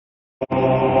The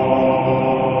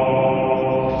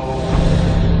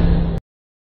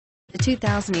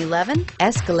 2011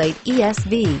 Escalade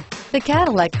ESV. The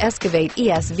Cadillac Escalade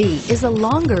ESV is a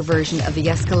longer version of the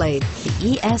Escalade.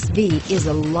 The ESV is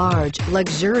a large,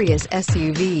 luxurious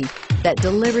SUV that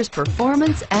delivers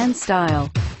performance and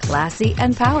style. Classy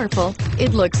and powerful,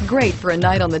 it looks great for a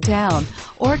night on the town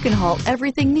or can haul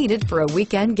everything needed for a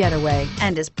weekend getaway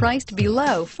and is priced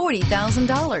below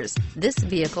 $40,000. This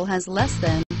vehicle has less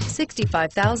than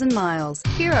 65,000 miles.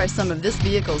 Here are some of this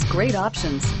vehicle's great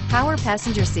options: power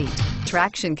passenger seat,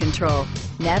 traction control,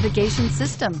 navigation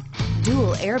system,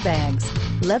 dual airbags,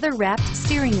 leather-wrapped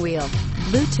steering wheel,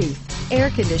 Bluetooth, air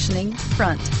conditioning,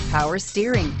 front, power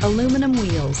steering, aluminum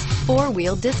wheels,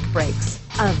 four-wheel disc brakes.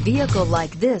 A vehicle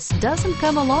like this doesn't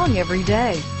come along every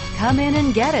day. Come in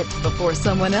and get it before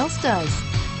someone else does.